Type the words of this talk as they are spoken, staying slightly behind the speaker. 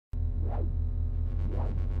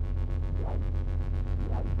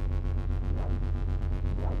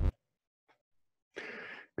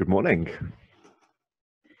Good morning.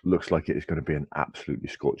 Looks like it is going to be an absolutely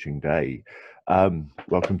scorching day.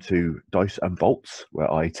 Welcome to Dice and Bolts,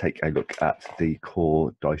 where I take a look at the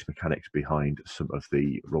core dice mechanics behind some of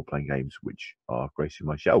the role-playing games which are gracing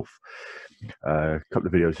my shelf. A couple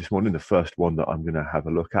of videos this morning. The first one that I'm going to have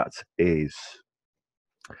a look at is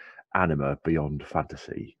Anima Beyond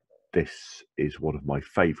Fantasy. This is one of my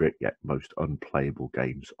favourite yet most unplayable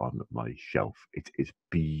games on my shelf. It is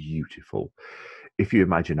beautiful. If you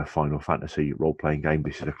imagine a Final Fantasy role-playing game,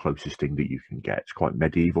 this is the closest thing that you can get. It's quite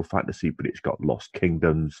medieval fantasy, but it's got Lost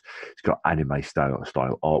Kingdoms. It's got anime style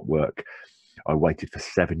artwork. I waited for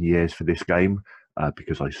 7 years for this game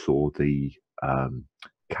because I saw the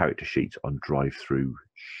character sheet on Drive-Through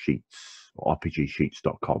Sheets,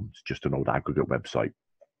 RPGsheets.com. It's just an old aggregate website.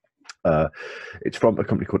 It's from a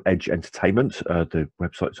company called Edge Entertainment. The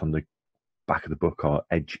websites on the back of the book are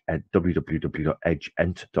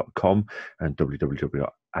www.edgeent.com and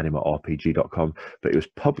www.animarpg.com. But it was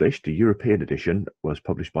published, the European edition was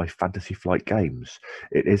published by Fantasy Flight Games.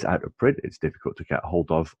 It is out of print. It's difficult to get hold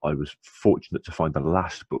of. I was fortunate to find the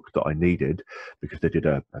last book that I needed because they did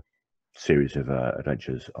a series of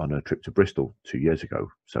adventures on a trip to Bristol 2 years ago.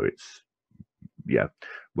 So it's, yeah,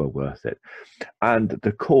 well worth it. And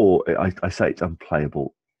the core, I say it's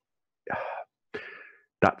unplayable.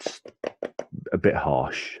 That's a bit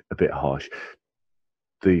harsh.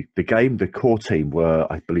 The game, the core team were,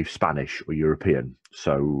 I believe, Spanish or European.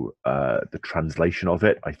 So the translation of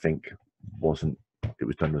it, I think, wasn't. It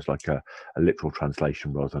was done as like a literal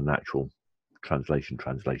translation rather than an actual translation.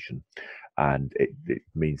 And it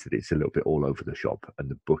means that it's a little bit all over the shop, and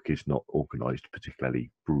the book is not organised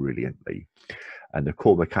particularly brilliantly. And the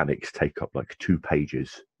core mechanics take up like 2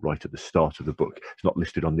 pages right at the start of the book. It's not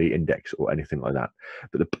listed on the index or anything like that.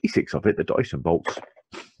 But the basics of it, the dice and bolts,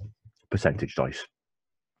 percentage dice.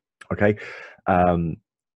 Okay.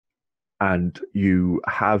 And you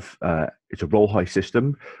have, it's a roll high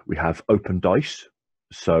system. We have open dice.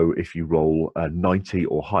 So if you roll 90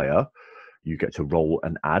 or higher, you get to roll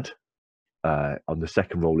and add. On the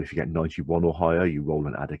second roll, if you get 91 or higher, you roll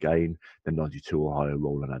and add again. Then 92 or higher,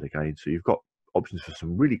 roll and add again. So you've got options for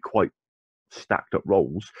some really quite stacked up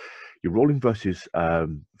rolls. You're rolling versus,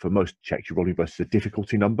 for most checks, you're rolling versus a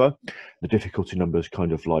difficulty number. The difficulty number is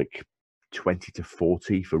kind of like 20 to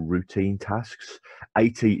 40 for routine tasks.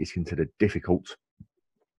 80 is considered difficult.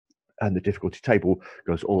 And the difficulty table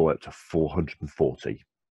goes all the way up to 440.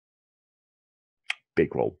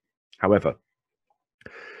 Big roll. However,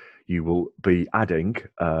 you will be adding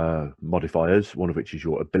modifiers, one of which is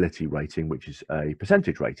your ability rating, which is a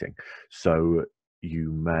percentage rating. So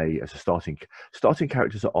you may, as a starting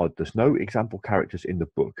characters are odd. There's no example characters in the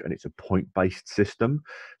book, and it's a point-based system.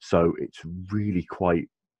 So it's really quite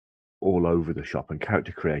all over the shop, and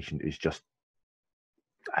character creation is just,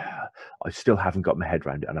 I still haven't got my head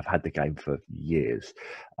around it, and I've had the game for years.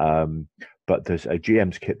 But there's a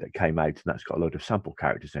GM's kit that came out, and that's got a load of sample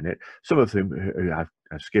characters in it. Some of them who have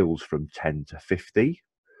skills from 10 to 50.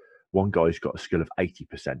 One guy's got a skill of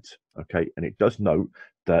 80%. Okay, and it does note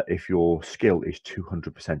that if your skill is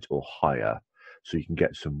 200% or higher, so you can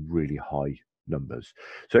get some really high numbers.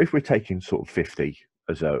 So if we're taking sort of 50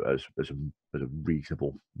 as a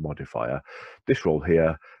reasonable modifier, this roll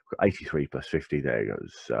here, 83 plus 50, there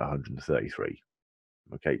goes 133.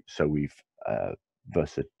 Okay, so we've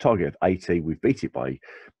versus a target of 80, we've beat it by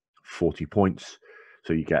 40 points.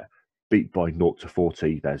 So you get beat by 0 to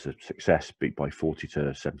 40, there's a success. Beat by 40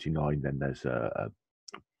 to 79, then there's a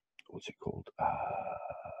what's it called?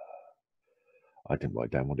 I didn't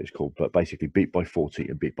write down what it's called, but basically beat by 40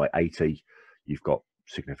 and beat by 80, you've got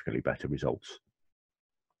significantly better results.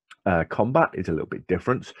 Combat is a little bit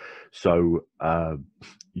different. So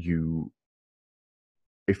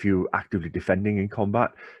if you're actively defending in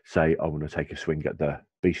combat, say I want to take a swing at the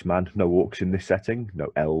Beastman, no orcs in this setting, no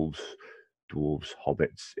elves, dwarves,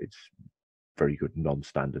 hobbits. It's very good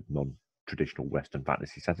non-standard, non-traditional Western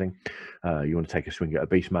fantasy setting. You want to take a swing at a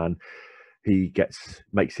Beastman. He declares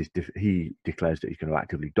that he's going to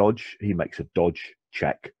actively dodge. He makes a dodge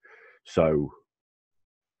check. So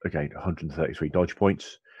again, 133 dodge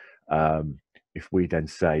points. If we then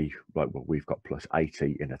say, right, well, we've got plus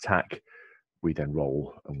 80 in attack, we then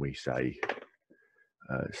roll and we say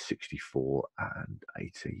 64 and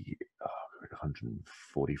 80,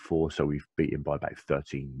 144. So we've beaten by about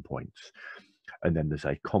 13 points. And then there's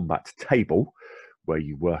a combat table where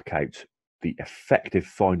you work out the effective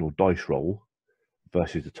final dice roll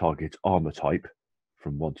versus the target's armor type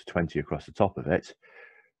from 1 to 20 across the top of it.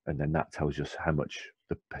 And then that tells us how much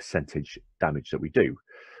the percentage damage that we do.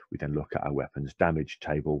 We then look at our weapons damage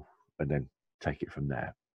table and then take it from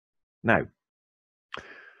there. Now,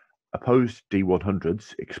 opposed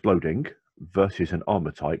D100s exploding versus an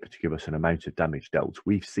armor type to give us an amount of damage dealt.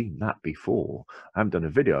 We've seen that before. I haven't done a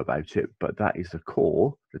video about it, but that is the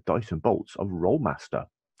core, the dice and bolts of Rollmaster,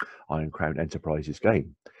 Iron Crown Enterprises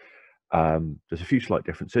game. There's a few slight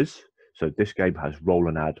differences. So this game has roll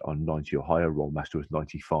and add on 90 or higher. Rollmaster was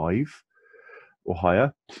 95 or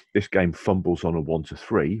higher. This game fumbles on a 1 to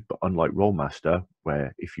 3, but unlike Rollmaster,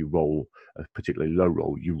 where if you roll a particularly low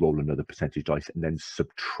roll, you roll another percentage dice and then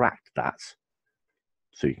subtract that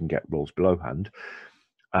so you can get rolls below hand.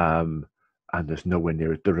 And there's nowhere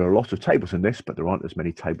near it. There are a lot of tables in this, but there aren't as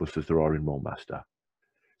many tables as there are in Rollmaster.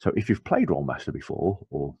 So if you've played Rollmaster before,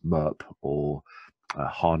 or MERP, or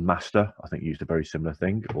Master, I think used a very similar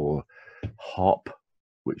thing, or Harp,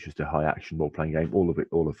 which is the high action role playing game,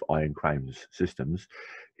 all of Iron Crown's systems,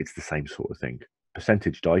 it's the same sort of thing.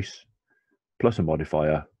 Percentage dice plus a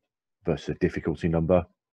modifier versus a difficulty number.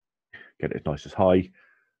 Get it nice as high.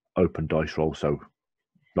 Open dice roll, so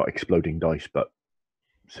not exploding dice, but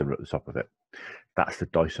similar at the top of it. That's the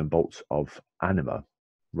dice and bolts of Anima.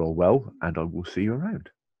 Roll well, and I will see you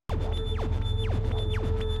around.